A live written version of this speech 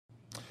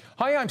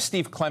Hi, I'm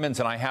Steve Clemens,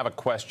 and I have a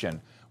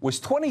question. Was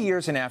 20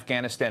 years in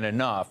Afghanistan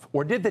enough,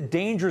 or did the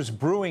dangers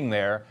brewing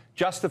there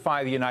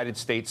justify the United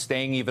States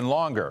staying even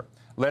longer?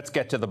 Let's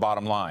get to the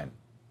bottom line.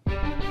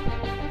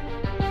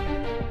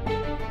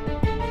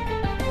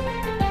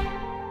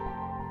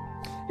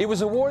 It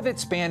was a war that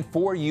spanned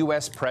 4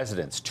 U.S.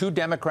 presidents, 2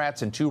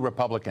 Democrats and 2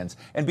 Republicans,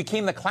 and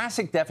became the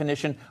classic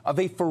definition of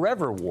a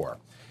forever war.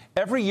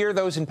 Every year,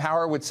 those in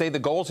power would say the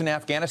goals in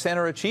Afghanistan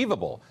are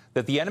achievable,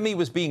 that the enemy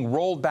was being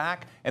rolled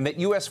back, and that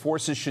U.S.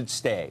 forces should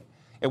stay.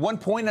 At one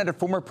point, under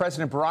former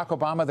President Barack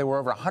Obama, there were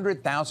over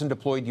 100,000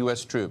 deployed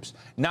U.S. troops,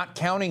 not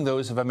counting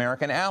those of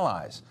American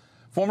allies.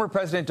 Former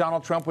President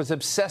Donald Trump was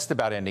obsessed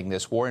about ending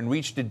this war and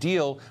reached a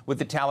deal with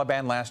the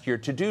Taliban last year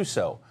to do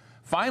so.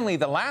 Finally,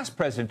 the last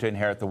president to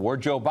inherit the war,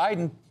 Joe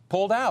Biden,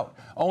 pulled out,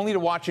 only to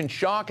watch in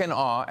shock and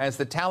awe as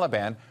the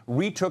Taliban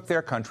retook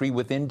their country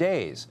within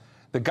days.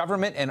 The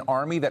government and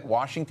army that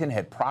Washington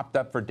had propped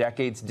up for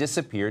decades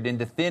disappeared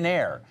into thin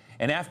air,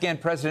 and Afghan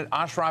President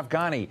Ashraf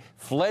Ghani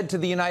fled to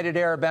the United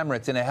Arab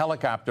Emirates in a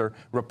helicopter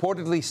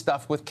reportedly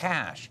stuffed with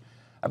cash.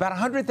 About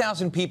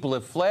 100,000 people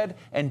have fled,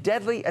 and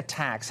deadly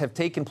attacks have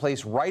taken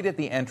place right at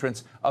the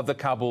entrance of the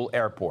Kabul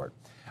airport.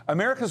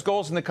 America's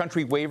goals in the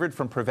country wavered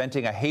from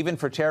preventing a haven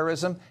for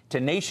terrorism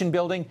to nation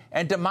building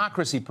and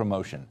democracy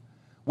promotion.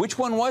 Which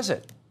one was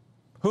it?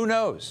 Who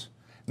knows?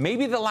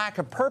 Maybe the lack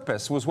of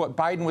purpose was what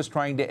Biden was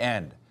trying to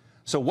end.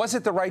 So was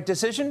it the right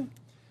decision?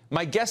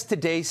 My guest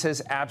today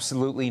says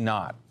absolutely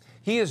not.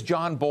 He is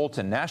John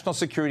Bolton, National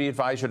Security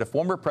Advisor to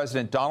former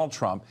President Donald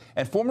Trump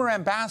and former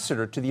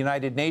ambassador to the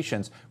United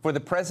Nations for the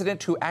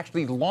president who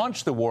actually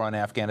launched the war on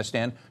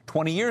Afghanistan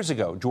 20 years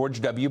ago,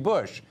 George W.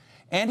 Bush.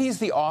 And he's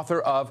the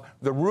author of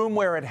The Room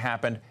Where It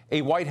Happened,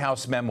 a White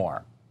House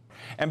memoir.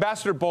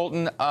 Ambassador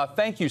Bolton,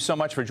 thank you so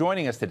much for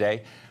joining us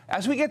today.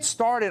 As we get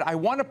started, I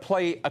want to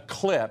play a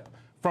clip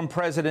from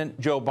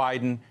President Joe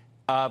Biden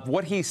of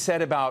what he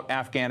said about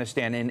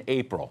Afghanistan in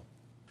April.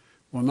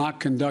 We'll not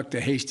conduct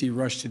a hasty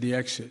rush to the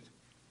exit.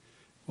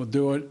 We'll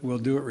do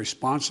it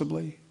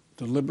responsibly,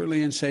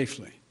 deliberately, and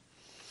safely.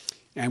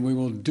 And we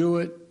will do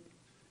it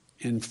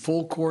in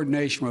full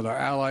coordination with our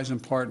allies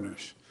and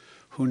partners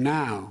who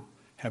now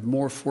have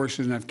more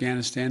forces in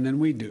Afghanistan than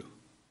we do.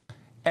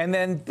 And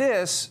then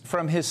this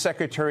from his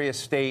Secretary of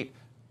State,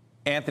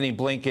 Anthony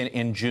Blinken,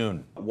 in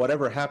June.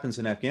 Whatever happens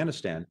in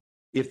Afghanistan,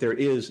 if there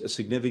is a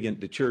significant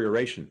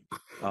deterioration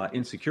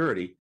in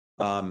security,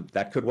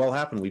 that could well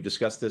happen. We've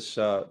discussed this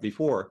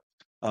before.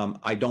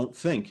 I don't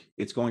think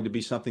it's going to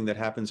be something that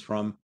happens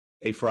from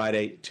a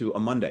Friday to a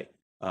Monday.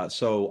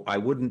 So I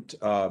wouldn't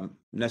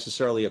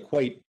necessarily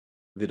equate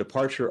the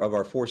departure of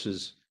our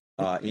forces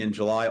in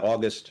July,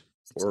 August,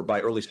 or by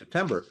early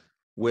September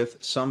with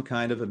some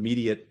kind of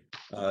immediate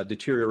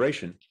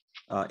deterioration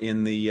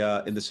in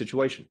the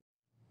situation.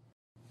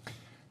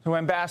 So,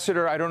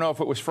 Ambassador, I don't know if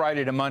it was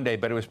Friday to Monday,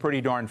 but it was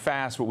pretty darn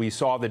fast. We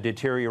saw the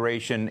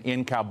deterioration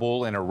in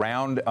Kabul and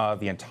around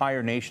the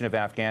entire nation of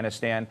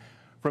Afghanistan.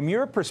 From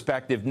your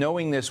perspective,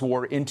 knowing this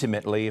war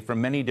intimately from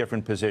many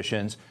different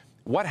positions,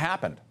 what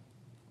happened?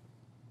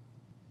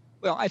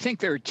 Well, I think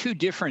there are 2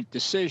 different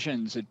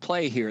decisions at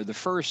play here. The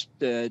first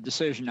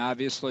decision,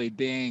 obviously,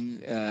 being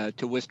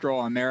to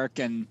withdraw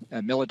American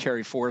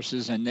military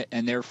forces and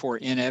therefore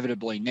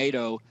inevitably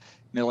NATO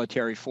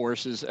military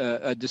forces,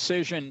 a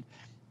decision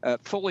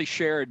fully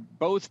shared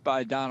both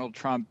by Donald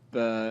Trump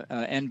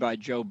and by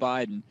Joe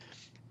Biden.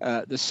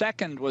 The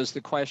second was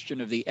the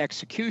question of the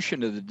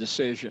execution of the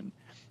decision,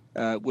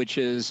 which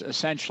is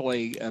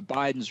essentially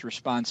Biden's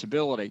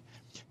responsibility.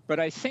 But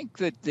I think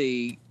that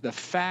the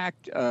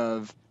fact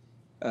of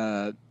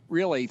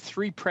really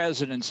 3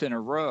 presidents in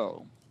a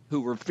row who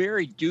were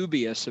very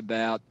dubious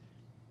about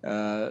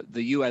the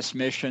U.S.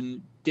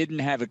 mission, didn't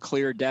have a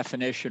clear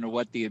definition of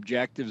what the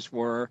objectives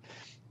were,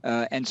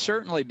 and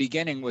certainly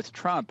beginning with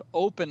Trump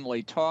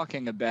openly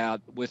talking about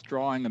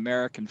withdrawing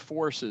American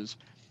forces,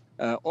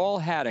 all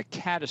had a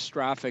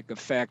catastrophic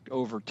effect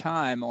over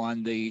time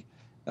on the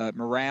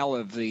morale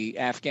of the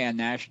Afghan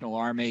National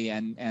Army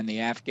and the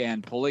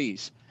Afghan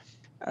police.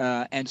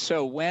 And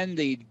so when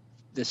the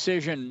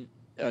decision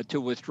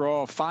to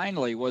withdraw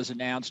finally was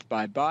announced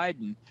by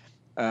Biden,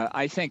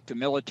 I think the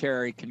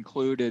military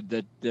concluded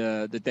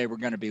that they were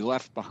going to be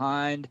left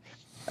behind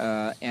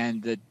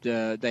and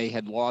that they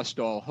had lost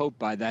all hope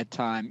by that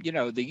time. You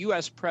know, the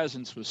U.S.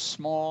 presence was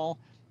small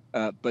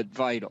but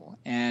vital.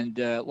 And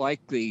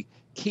like the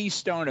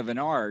keystone of an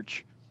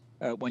arch,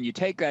 when you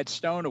take that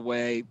stone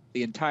away,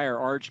 the entire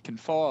arch can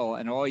fall,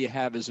 and all you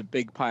have is a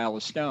big pile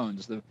of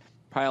stones. The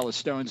pile of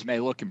stones may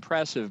look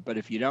impressive, but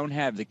if you don't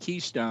have the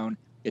keystone,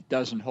 it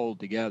doesn't hold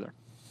together.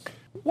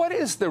 What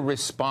is the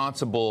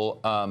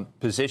responsible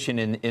position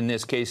in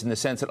this case, in the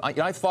sense that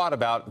I thought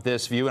about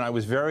this view, and I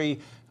was very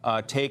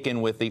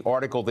taken with the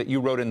article that you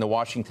wrote in the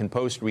Washington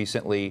Post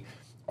recently,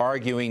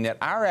 arguing that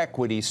our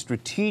equities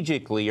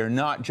strategically are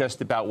not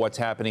just about what's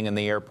happening in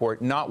the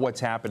airport, not what's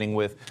happening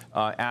with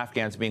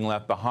Afghans being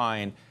left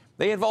behind.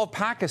 They involve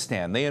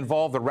Pakistan. They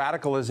involve the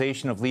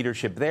radicalization of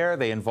leadership there.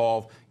 They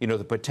involve,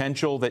 the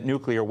potential that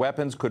nuclear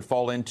weapons could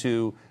fall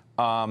into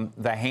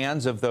the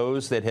hands of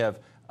those that have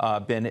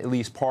been at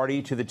least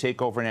party to the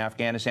takeover in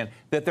Afghanistan,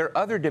 that there are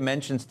other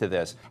dimensions to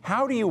this.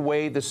 How do you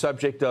weigh the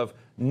subject of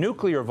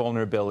nuclear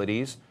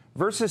vulnerabilities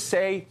versus,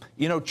 say,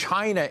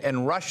 China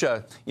and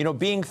Russia,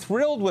 being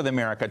thrilled with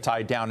America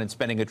tied down and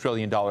spending $1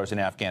 trillion in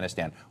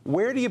Afghanistan?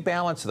 Where do you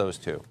balance those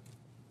two?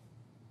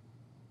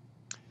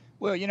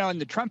 Well, in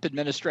the Trump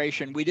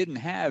administration, we didn't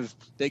have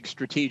big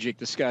strategic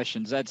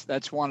discussions.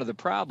 That's one of the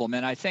problem.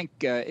 And I think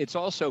it's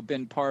also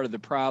been part of the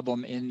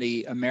problem in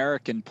the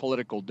American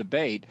political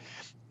debate.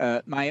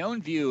 My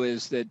own view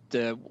is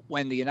that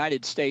when the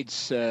United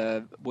States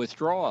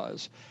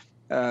withdraws,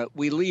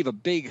 we leave a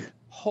big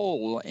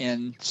hole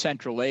in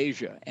Central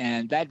Asia,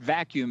 and that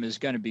vacuum is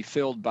going to be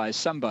filled by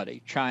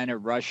somebody: China,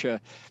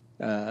 Russia,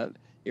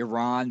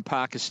 Iran,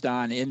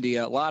 Pakistan,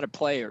 India, a lot of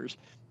players.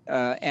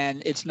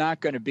 And it's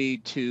not going to be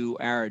to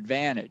our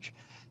advantage.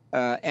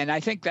 And I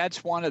think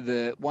that's one of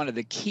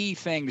the key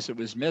things that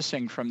was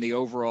missing from the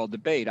overall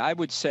debate. I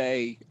would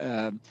say,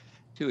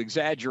 to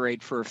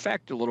exaggerate for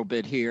effect a little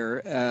bit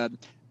here,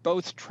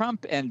 both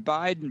Trump and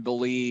Biden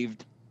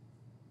believed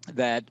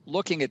that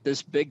looking at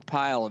this big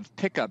pile of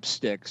pickup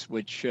sticks,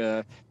 which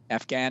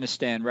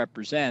Afghanistan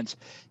represents,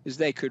 is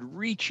they could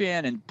reach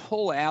in and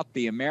pull out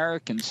the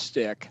American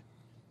stick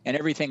and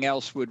everything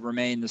else would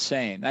remain the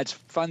same. That's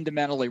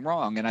fundamentally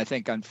wrong, and I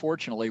think,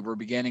 unfortunately, we're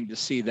beginning to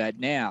see that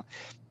now.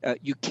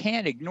 You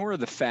can't ignore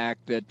the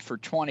fact that for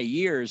 20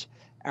 years,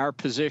 our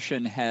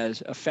position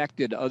has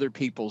affected other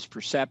people's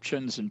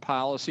perceptions and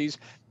policies,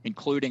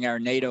 including our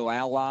NATO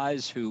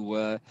allies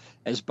who,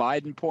 as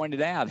Biden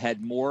pointed out,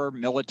 had more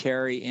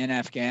military in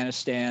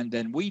Afghanistan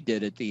than we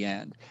did at the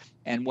end.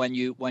 And when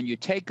you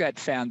take that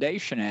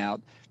foundation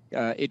out,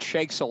 it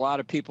shakes a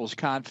lot of people's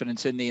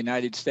confidence in the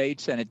United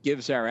States, and it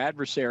gives our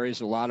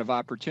adversaries a lot of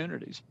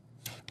opportunities.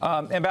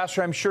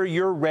 Ambassador, I'm sure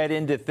you're read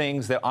into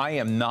things that I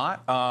am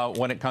not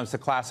when it comes to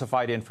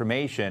classified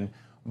information.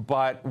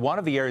 But one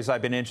of the areas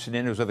I've been interested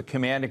in is the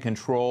command and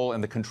control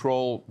and the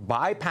control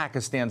by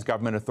Pakistan's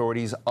government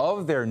authorities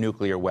of their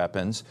nuclear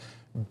weapons.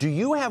 Do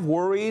you have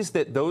worries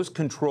that those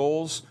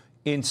controls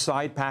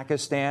inside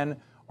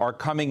Pakistan are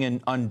coming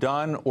in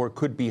undone or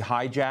could be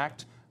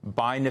hijacked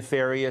by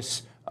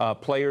nefarious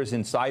players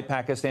inside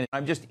Pakistan?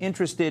 I'm just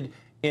interested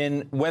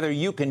in whether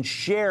you can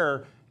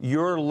share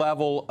your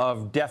level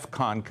of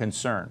DEFCON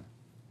concern.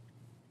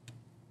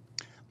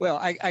 Well,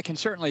 I can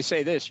certainly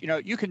say this.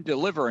 You can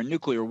deliver a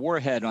nuclear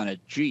warhead on a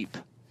Jeep.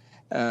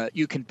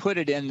 You can put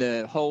it in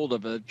the hold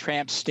of a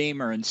tramp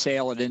steamer and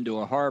sail it into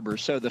a harbor.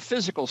 So the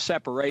physical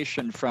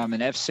separation from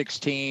an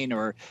F-16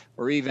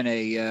 or even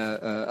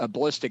a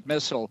ballistic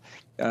missile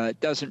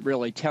doesn't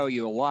really tell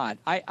you a lot.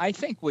 I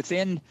think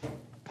within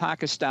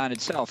Pakistan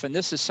itself, and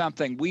this is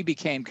something we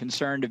became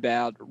concerned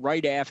about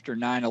right after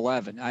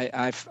 9/11.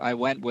 I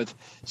went with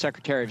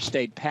Secretary of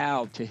State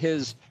Powell to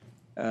his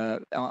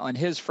on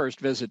his first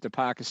visit to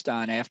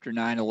Pakistan after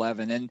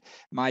 9/11, and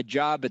my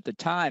job at the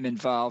time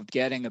involved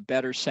getting a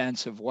better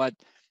sense of what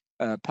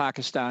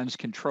Pakistan's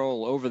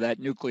control over that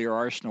nuclear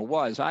arsenal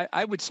was.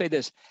 I would say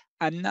this: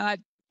 I'm not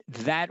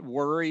that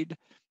worried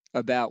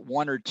about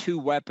one or two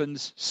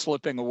weapons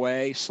slipping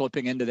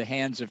into the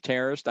hands of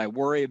terrorists. I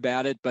worry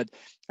about it, but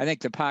I think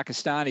the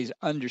Pakistanis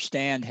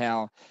understand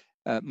how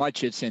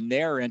much it's in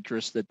their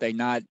interest that they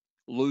not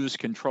lose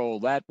control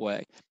that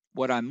way.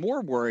 What I'm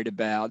more worried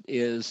about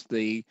is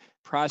the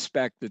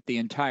prospect that the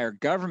entire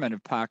government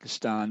of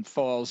Pakistan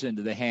falls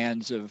into the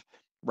hands of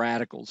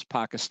radicals,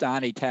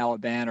 Pakistani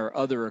Taliban or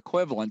other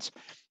equivalents.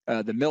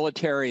 The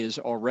military is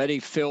already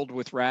filled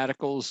with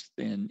radicals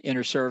in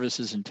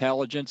inter-services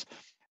intelligence.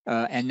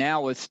 And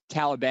now with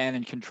Taliban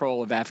in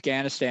control of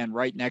Afghanistan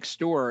right next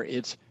door,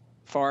 it's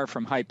far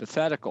from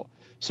hypothetical.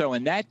 So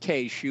in that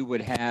case, you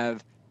would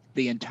have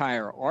the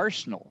entire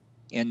arsenal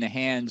in the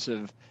hands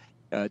of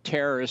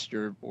terrorists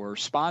or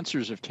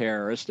sponsors of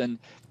terrorists. And,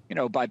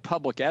 by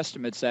public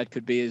estimates, that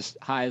could be as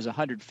high as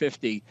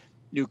 150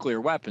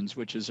 nuclear weapons,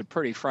 which is a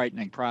pretty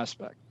frightening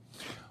prospect.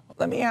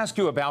 Let me ask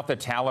you about the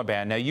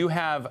Taliban. Now, you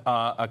have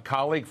a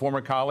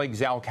former colleague,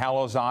 Zal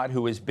Khalilzad,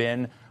 who has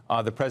been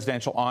the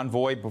presidential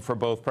envoy for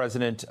both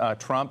President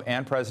Trump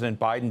and President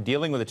Biden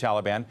dealing with the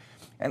Taliban.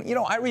 And,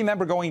 I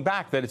remember going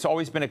back that it's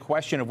always been a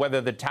question of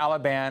whether the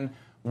Taliban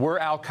were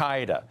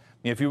al-Qaeda.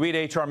 If you read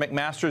H.R.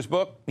 McMaster's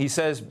book, he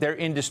says they're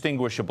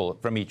indistinguishable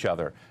from each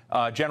other.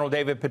 General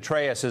David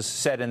Petraeus has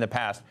said in the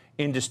past,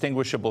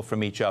 indistinguishable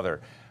from each other.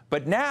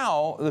 But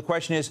now the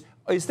question is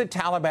the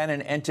Taliban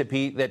an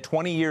entity that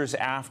 20 years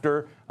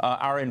after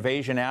our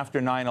invasion,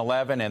 after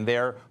 9/11, and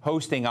they're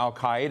hosting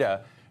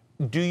al-Qaeda,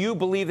 do you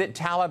believe that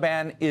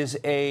Taliban is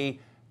that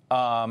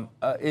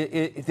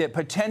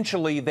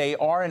potentially they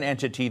are an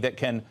entity that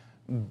can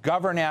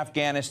govern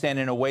Afghanistan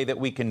in a way that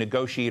we can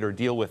negotiate or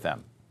deal with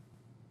them?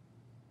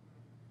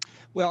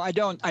 Well, I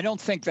don't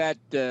think that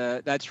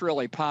that's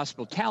really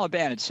possible.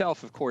 Taliban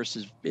itself, of course,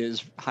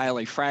 is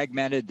highly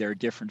fragmented. There are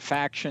different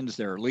factions.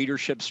 There are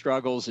leadership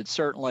struggles. It's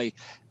certainly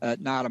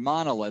not a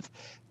monolith.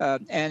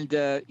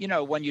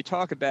 When you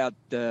talk about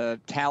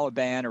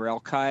Taliban or Al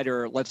Qaeda,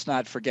 or let's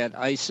not forget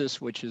ISIS,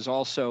 which is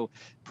also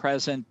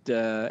present,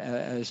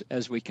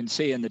 as we can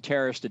see in the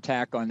terrorist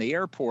attack on the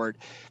airport.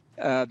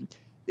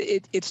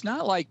 It's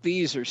not like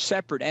these are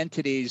separate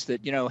entities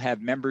that,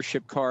 have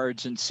membership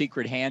cards and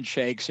secret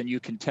handshakes and you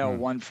can tell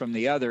one from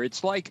the other.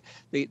 It's like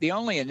the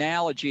only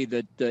analogy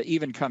that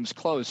even comes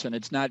close, and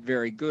it's not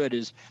very good,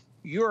 is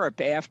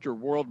Europe after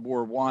World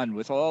War I,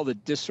 with all the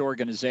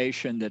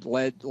disorganization that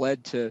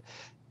led to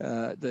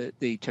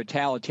the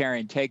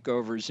totalitarian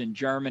takeovers in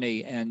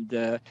Germany and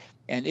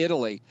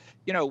Italy.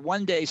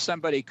 One day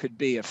somebody could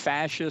be a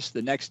fascist,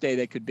 the next day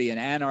they could be an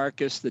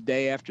anarchist, the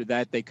day after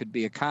that they could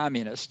be a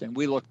communist. And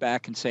we look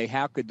back and say,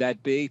 how could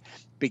that be?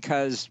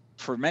 Because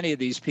for many of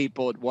these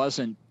people, it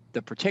wasn't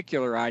the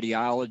particular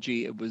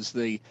ideology, it was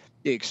the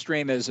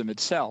extremism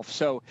itself.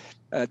 So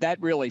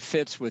that really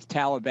fits with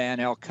Taliban,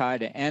 Al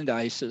Qaeda, and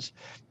ISIS.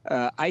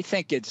 I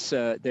think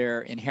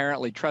they're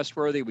inherently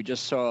trustworthy. We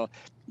just saw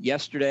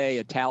yesterday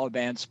a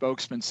Taliban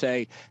spokesman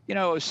say,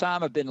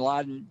 Osama bin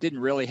Laden didn't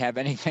really have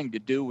anything to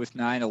do with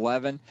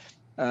 9/11.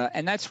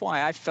 And that's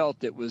why I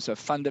felt it was a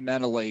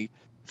fundamentally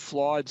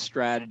flawed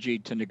strategy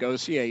to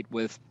negotiate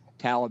with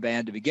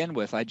Taliban to begin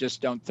with. I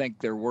just don't think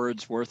their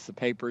word's worth the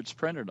paper it's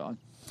printed on.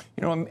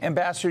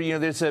 Ambassador,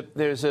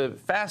 there's a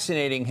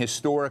fascinating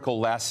historical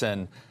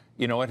lesson.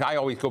 And I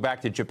always go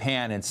back to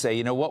Japan and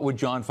say, what would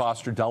John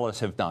Foster Dulles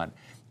have done?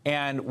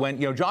 And when,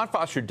 John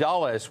Foster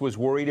Dulles was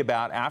worried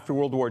about, after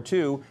World War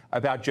II,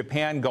 about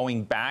Japan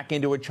going back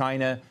into a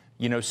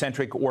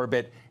China-centric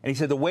orbit. And he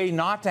said the way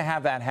not to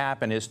have that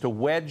happen is to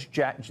wedge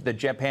the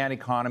Japan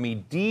economy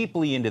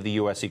deeply into the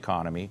U.S.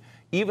 economy,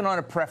 even on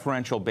a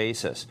preferential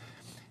basis.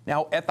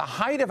 Now, at the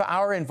height of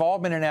our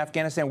involvement in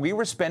Afghanistan, we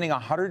were spending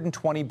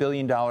 $120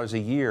 billion a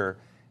year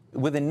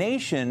with a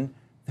nation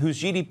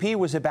whose GDP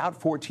was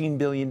about $14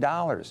 billion.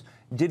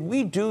 Did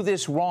we do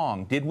this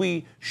wrong?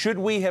 Should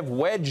we have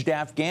wedged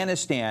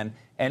Afghanistan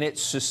and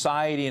its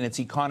society and its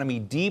economy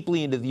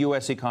deeply into the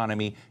U.S.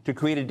 economy to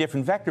create a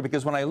different vector?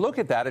 Because when I look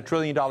at that, $1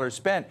 trillion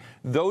spent,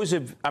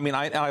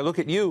 I look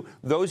at you,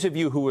 those of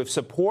you who have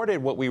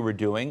supported what we were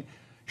doing,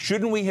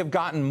 shouldn't we have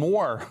gotten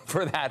more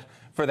for that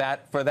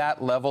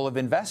level of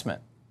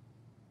investment?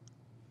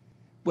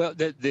 Well,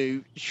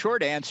 the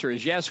short answer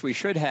is yes, we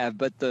should have,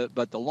 but the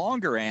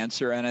longer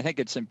answer, and I think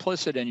it's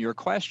implicit in your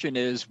question,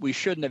 is we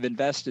shouldn't have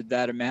invested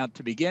that amount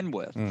to begin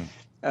with.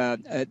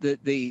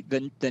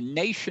 The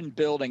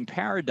nation-building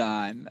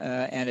paradigm,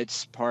 and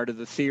it's part of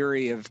the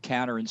theory of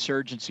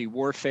counterinsurgency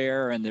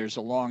warfare, and there's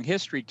a long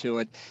history to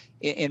it,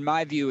 in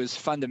my view, is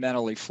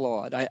fundamentally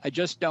flawed. I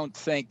just don't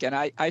think, and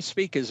I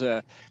speak as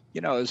an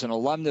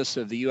alumnus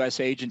of the U.S.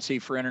 Agency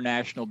for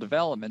International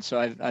Development, so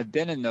I've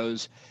been in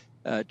those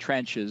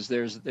trenches.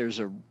 There's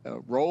a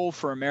role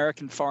for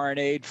American foreign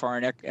aid,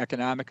 foreign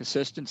economic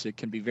assistance. It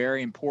can be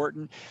very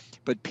important,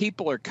 but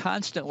people are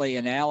constantly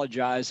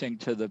analogizing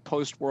to the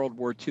post-World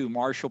War II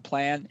Marshall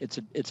Plan.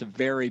 It's a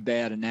very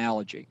bad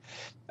analogy.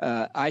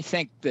 I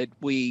think that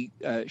we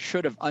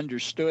should have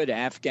understood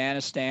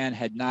Afghanistan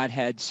had not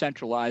had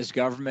centralized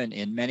government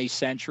in many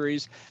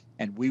centuries,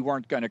 and we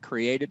weren't going to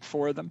create it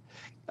for them.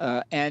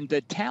 And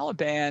the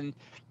Taliban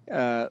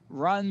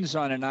runs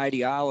on an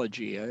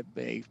ideology, a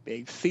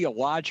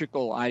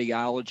theological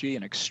ideology,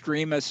 an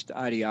extremist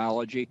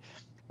ideology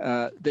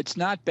that's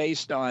not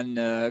based on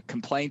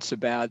complaints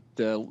about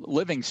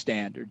living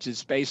standards.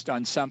 It's based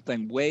on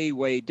something way,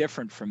 way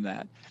different from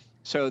that.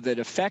 So that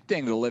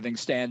affecting the living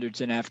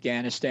standards in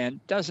Afghanistan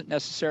doesn't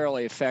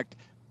necessarily affect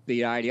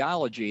the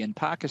ideology. In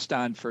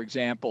Pakistan, for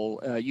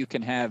example, you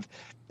can have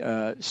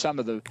some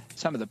of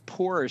the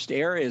poorest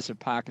areas of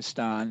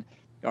Pakistan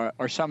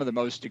are some of the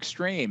most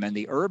extreme, and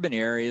the urban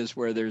areas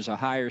where there's a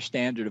higher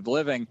standard of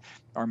living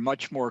are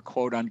much more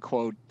quote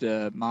unquote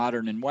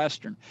modern and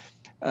Western.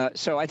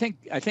 So I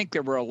think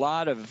there were a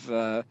lot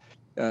of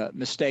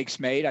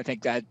mistakes made. I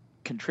think that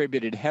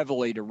contributed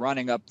heavily to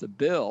running up the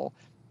bill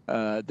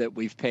that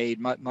we've paid,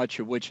 much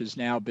of which has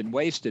now been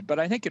wasted. But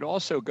I think it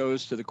also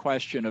goes to the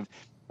question of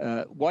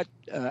what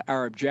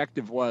our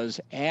objective was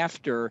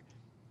after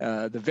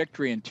the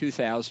victory in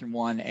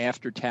 2001,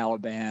 after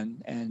Taliban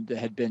and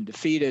had been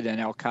defeated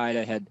and Al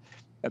Qaeda had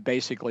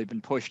basically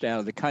been pushed out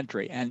of the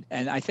country. And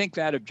I think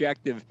that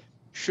objective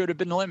should have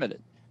been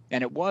limited.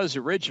 And it was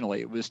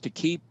originally. It was to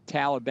keep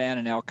Taliban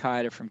and Al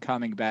Qaeda from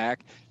coming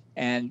back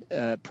and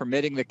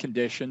permitting the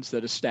conditions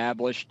that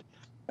established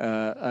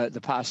the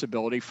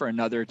possibility for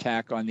another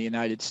attack on the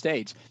United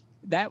States.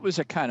 That was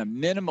a kind of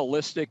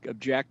minimalistic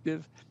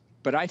objective.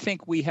 But I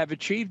think we have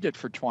achieved it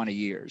for 20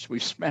 years.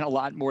 We've spent a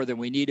lot more than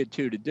we needed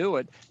to do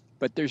it.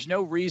 but there's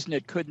no reason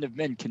it couldn't have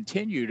been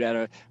continued at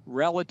a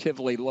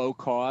relatively low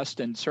cost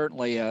and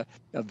certainly a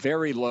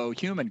very low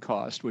human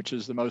cost, which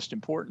is the most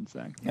important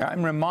thing. Yeah,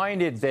 I'm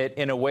reminded that,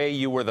 in a way,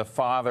 you were the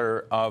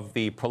father of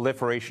the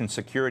Proliferation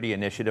Security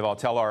Initiative. I'll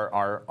tell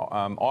our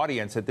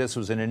audience that this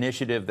was an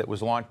initiative that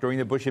was launched during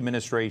the Bush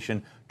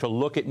administration to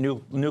look at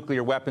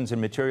nuclear weapons and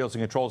materials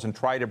and controls and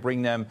try to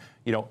bring them,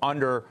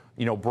 under,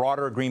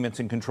 broader agreements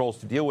and controls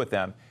to deal with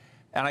them.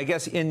 And I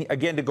guess,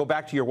 again, to go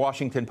back to your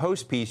Washington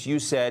Post piece, you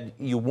said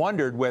you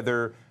wondered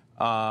whether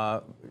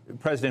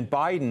President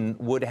Biden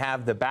would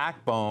have the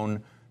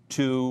backbone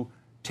to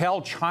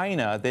tell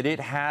China that it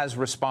has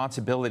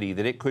responsibility,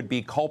 that it could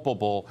be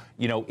culpable,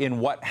 in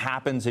what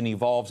happens and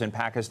evolves in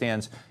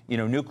Pakistan's,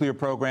 nuclear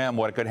program,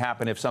 what could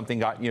happen if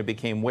something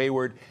became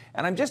wayward.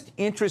 And I'm just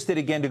interested,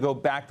 again, to go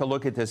back to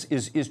look at this.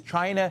 Is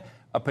China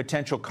a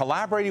potential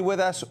collaborator with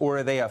us, or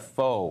are they a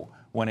foe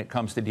when it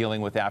comes to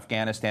dealing with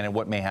Afghanistan and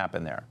what may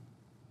happen there?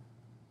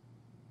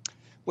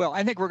 Well,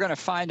 I think we're going to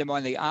find them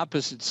on the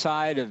opposite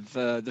side of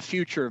the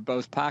future of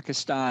both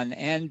Pakistan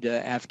and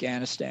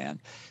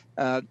Afghanistan.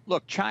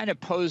 Look, China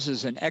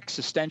poses an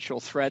existential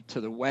threat to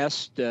the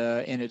West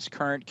in its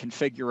current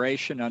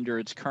configuration under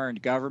its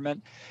current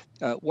government.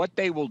 What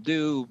they will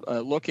do,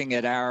 looking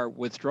at our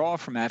withdrawal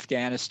from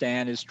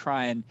Afghanistan, is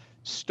try and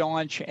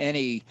staunch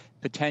any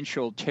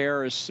potential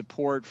terrorist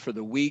support for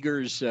the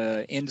Uyghurs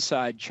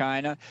inside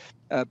China.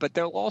 But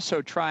they'll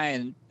also try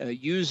and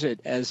use it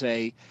as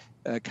a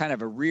kind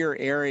of a rear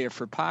area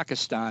for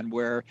Pakistan,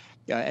 where,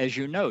 as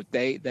you note,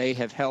 they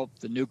have helped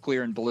the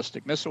nuclear and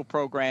ballistic missile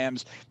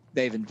programs.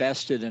 They've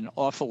invested an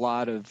awful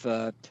lot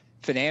of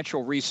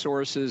financial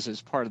resources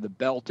as part of the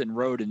Belt and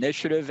Road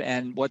Initiative.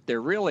 And what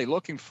they're really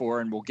looking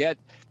for, and will get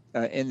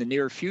in the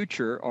near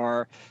future,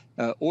 are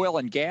oil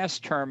and gas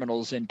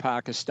terminals in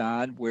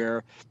Pakistan,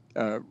 where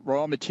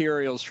raw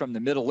materials from the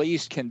Middle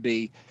East can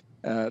be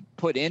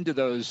put into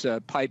those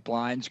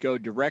pipelines, go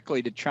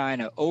directly to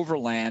China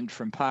overland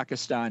from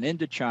Pakistan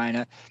into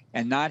China,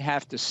 and not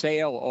have to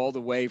sail all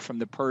the way from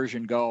the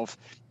Persian Gulf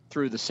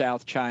through the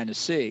South China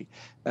Sea.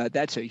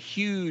 That's a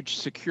huge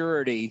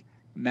security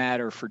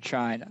matter for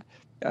China.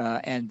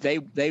 And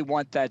they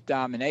want that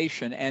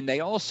domination. And they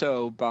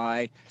also,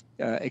 by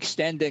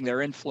extending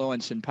their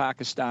influence in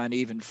Pakistan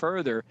even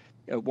further,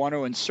 want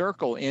to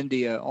encircle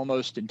India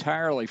almost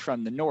entirely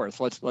from the north.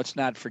 Let's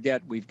not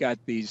forget, we've got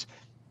these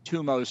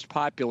two most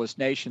populous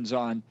nations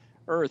on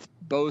Earth,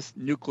 both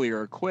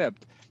nuclear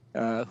equipped,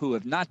 who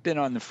have not been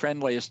on the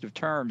friendliest of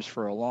terms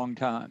for a long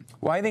time.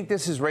 Well, I think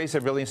this has raised a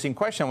really interesting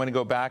question. I want to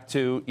go back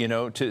to,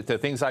 to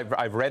things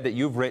I've read that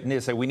you've written,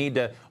 is that we need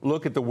to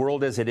look at the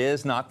world as it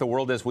is, not the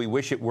world as we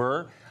wish it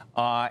were.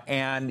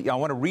 And I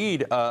want to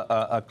read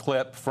a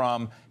clip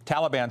from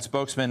Taliban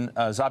spokesman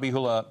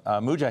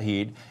Zabihullah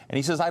Mujahid, and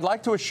he says, "I'd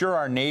like to assure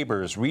our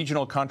neighbors,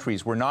 regional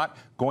countries, we're not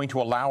going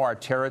to allow our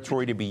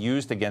territory to be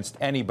used against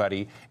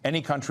anybody,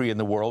 any country in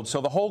the world.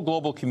 So the whole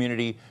global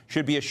community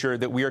should be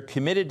assured that we are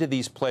committed to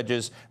these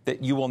pledges,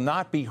 that you will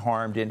not be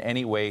harmed in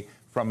any way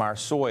from our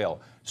soil."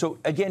 So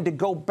again, to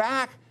go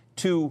back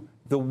to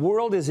the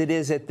world as it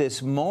is at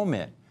this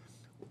moment,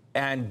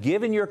 and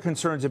given your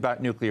concerns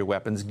about nuclear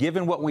weapons,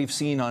 given what we've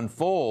seen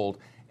unfold,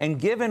 and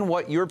given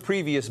what your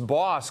previous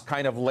boss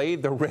kind of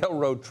laid the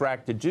railroad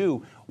track to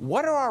do,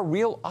 what are our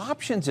real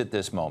options at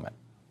this moment?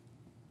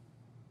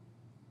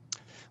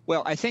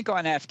 Well, I think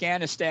on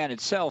Afghanistan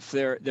itself,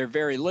 they're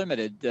very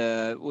limited.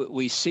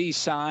 We see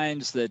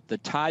signs that the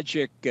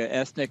Tajik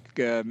ethnic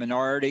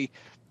minority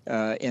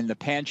in the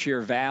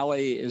Panjshir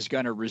Valley is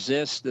going to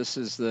resist. This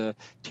is the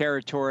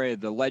territory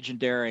of the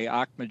legendary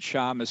Ahmad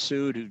Shah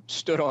Massoud, who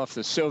stood off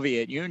the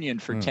Soviet Union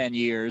for 10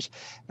 years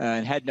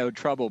and had no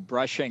trouble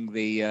brushing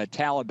the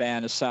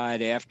Taliban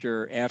aside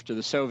after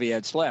the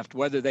Soviets left.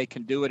 Whether they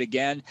can do it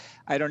again,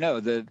 I don't know.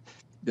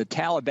 The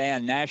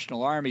Taliban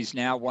National Army is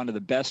now one of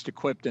the best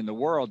equipped in the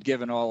world,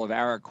 given all of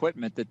our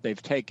equipment that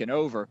they've taken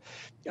over.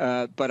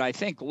 But I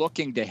think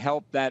looking to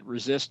help that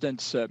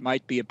resistance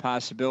might be a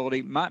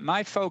possibility.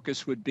 My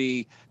focus would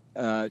be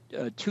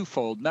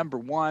twofold. Number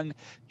one,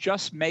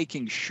 just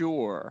making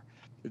sure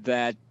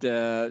that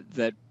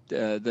the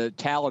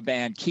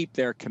Taliban keep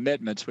their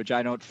commitments, which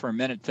I don't for a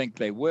minute think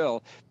they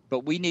will.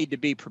 But we need to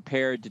be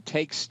prepared to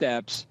take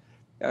steps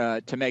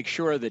to make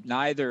sure that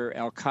neither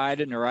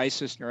al-Qaeda nor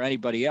ISIS nor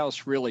anybody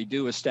else really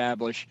do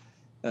establish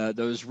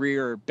those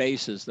rear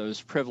bases,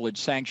 those privileged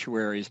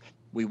sanctuaries.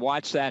 We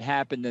watched that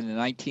happen in the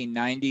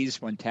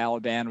 1990s when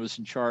Taliban was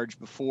in charge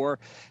before,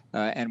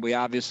 and we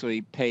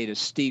obviously paid a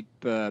steep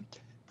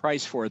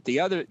price for it. The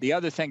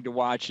other thing to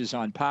watch is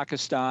on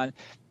Pakistan.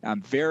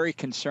 I'm very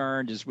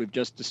concerned, as we've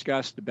just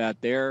discussed,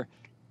 about their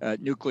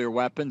nuclear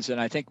weapons,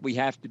 and I think we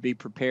have to be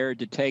prepared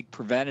to take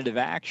preventative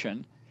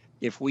action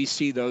if we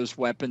see those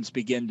weapons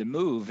begin to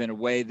move in a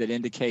way that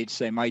indicates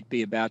they might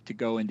be about to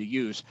go into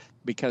use,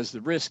 because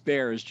the risk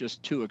there is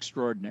just too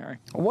extraordinary.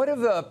 What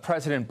of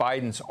President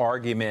Biden's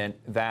argument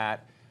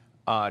that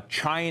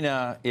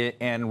China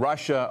and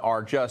Russia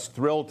are just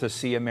thrilled to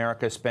see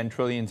America spend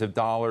trillions of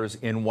dollars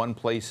in one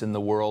place in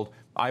the world?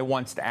 I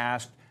once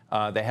asked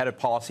the head of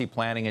policy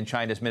planning in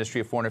China's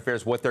Ministry of Foreign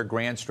Affairs, what their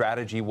grand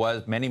strategy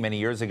was many, many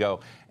years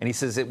ago. And he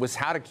says it was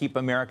how to keep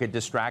America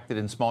distracted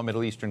in small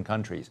Middle Eastern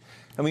countries.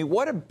 I mean,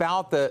 what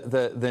about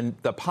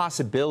the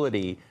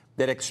possibility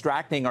that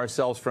extracting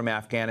ourselves from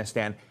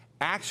Afghanistan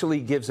actually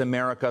gives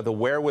America the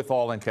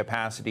wherewithal and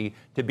capacity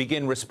to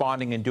begin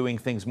responding and doing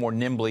things more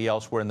nimbly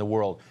elsewhere in the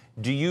world?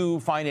 Do you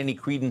find any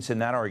credence in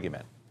that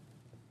argument?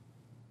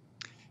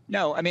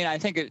 No, I mean, I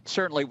think it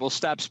certainly will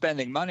stop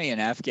spending money in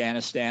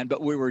Afghanistan,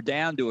 but we were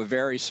down to a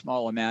very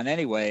small amount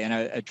anyway, and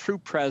a true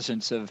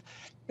presence of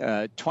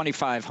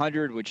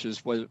 2,500, which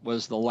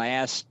was the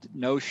last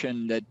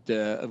notion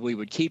that we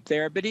would keep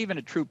there, but even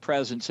a true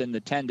presence in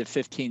the 10 to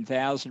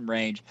 15,000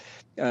 range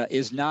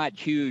is not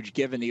huge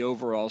given the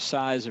overall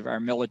size of our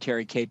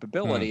military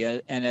capability.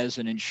 And as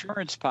an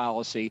insurance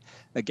policy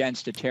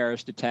against a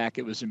terrorist attack,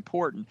 it was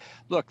important.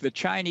 Look, the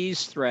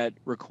Chinese threat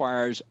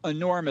requires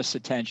enormous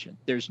attention.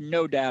 There's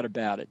no doubt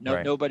about it.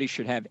 Nobody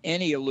should have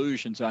any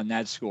illusions on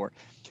that score.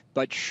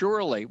 But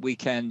surely we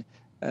can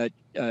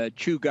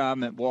chew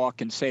gum and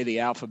walk and say the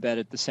alphabet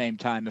at the same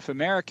time. If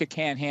America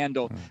can't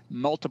handle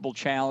multiple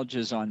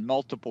challenges on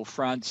multiple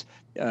fronts,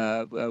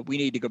 we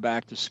need to go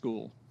back to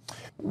school.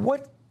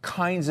 What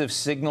kinds of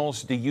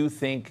signals do you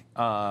think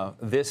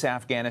this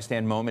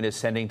Afghanistan moment is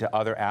sending to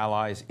other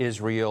allies,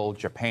 Israel,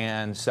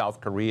 Japan,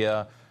 South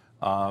Korea,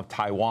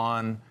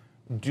 Taiwan?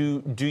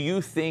 Do you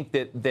think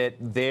that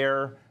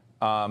their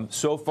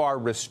so far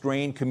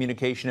restrained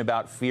communication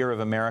about fear of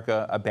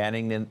America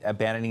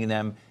abandoning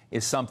them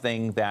is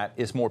something that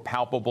is more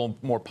palpable,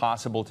 more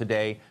possible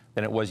today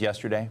than it was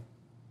yesterday?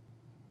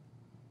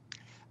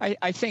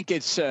 I think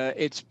it's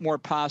more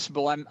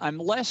possible. I'm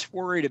less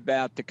worried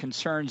about the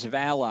concerns of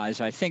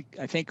allies. I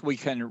think we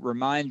can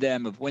remind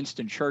them of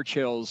Winston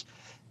Churchill's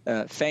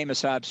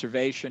famous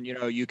observation. You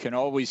know, you can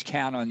always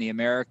count on the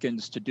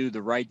Americans to do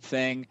the right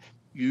thing,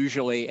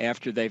 usually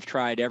after they've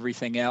tried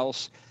everything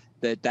else.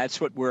 That's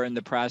what we're in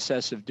the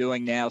process of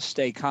doing now.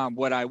 Stay calm.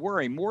 What I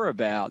worry more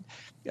about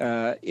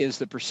is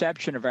the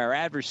perception of our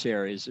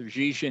adversaries, of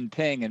Xi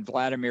Jinping and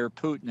Vladimir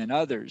Putin and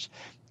others,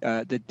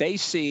 that they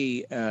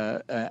see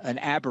an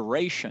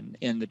aberration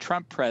in the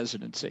Trump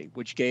presidency,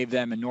 which gave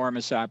them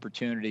enormous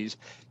opportunities,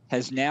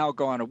 has now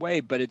gone away,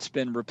 but it's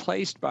been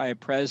replaced by a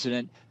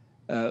president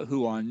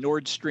who on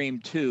Nord Stream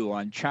 2,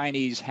 on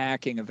Chinese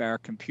hacking of our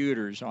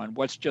computers, on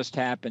what's just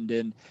happened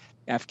in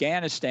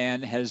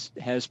Afghanistan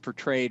has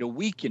portrayed a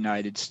weak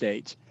United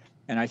States.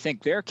 And I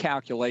think their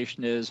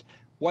calculation is,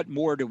 what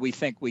more do we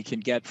think we can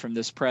get from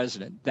this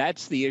president?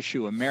 That's the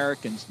issue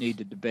Americans need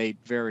to debate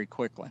very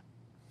quickly.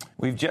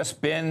 We've just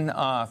been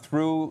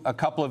through a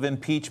couple of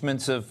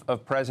impeachments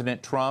of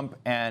President Trump,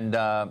 and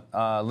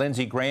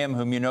Lindsey Graham,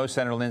 whom you know,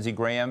 Senator Lindsey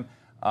Graham,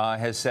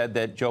 has said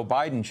that Joe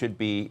Biden should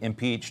be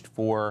impeached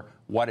for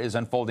what is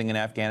unfolding in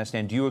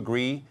Afghanistan. Do you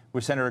agree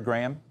with Senator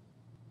Graham?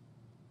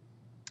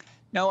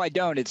 No, I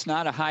don't. It's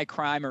not a high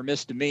crime or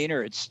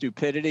misdemeanor. It's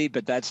stupidity,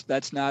 but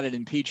that's not an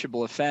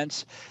impeachable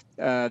offense.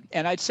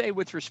 And I'd say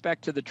with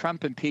respect to the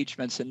Trump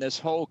impeachments and this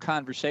whole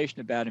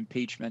conversation about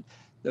impeachment,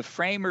 the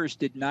framers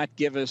did not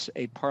give us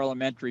a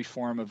parliamentary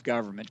form of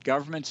government.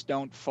 Governments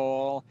don't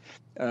fall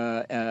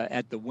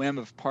at the whim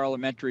of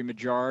parliamentary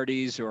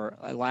majorities or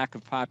a lack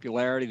of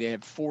popularity. They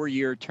have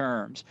 4-year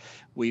terms.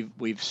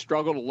 We've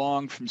struggled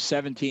along from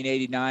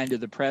 1789 to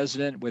the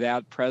president,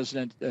 without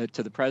president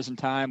to the present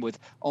time, with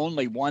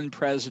only one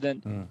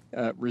president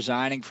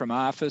resigning from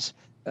office.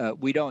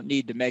 We don't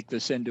need to make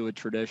this into a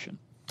tradition.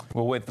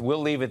 Well,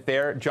 we'll leave it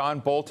there. John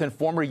Bolton,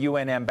 former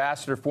UN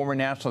ambassador, former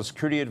national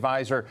security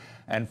advisor,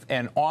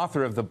 and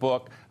author of the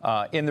book,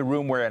 In the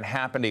Room Where It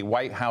Happened, a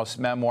White House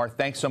memoir.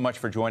 Thanks so much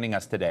for joining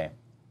us today.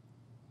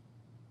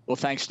 Well,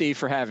 thanks, Steve,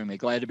 for having me.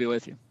 Glad to be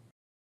with you.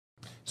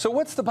 So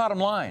what's the bottom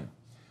line?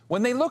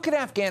 When they look at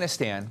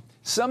Afghanistan,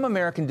 some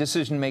American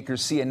decision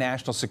makers see a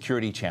national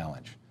security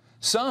challenge.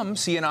 Some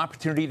see an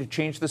opportunity to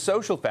change the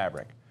social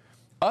fabric.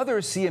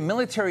 Others see a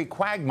military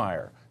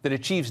quagmire that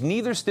achieves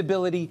neither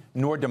stability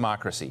nor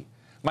democracy.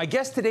 My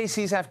guest today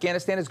sees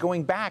Afghanistan as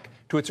going back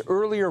to its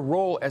earlier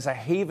role as a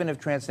haven of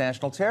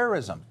transnational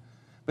terrorism.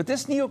 But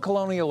this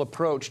neocolonial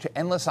approach to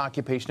endless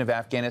occupation of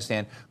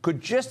Afghanistan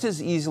could just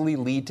as easily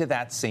lead to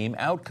that same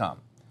outcome.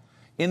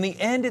 In the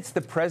end, it's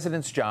the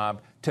president's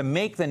job to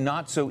make the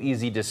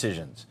not-so-easy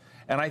decisions.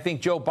 And I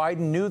think Joe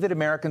Biden knew that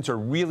Americans are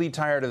really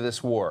tired of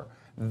this war.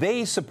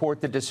 They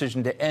support the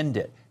decision to end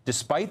it,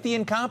 despite the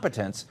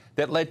incompetence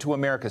that led to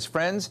America's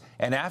friends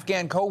and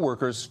Afghan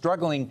co-workers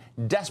struggling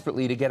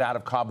desperately to get out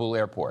of Kabul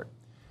airport.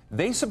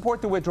 They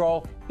support the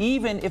withdrawal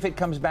even if it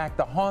comes back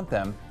to haunt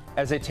them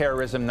as a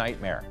terrorism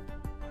nightmare.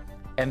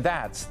 And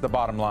that's the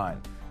bottom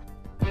line.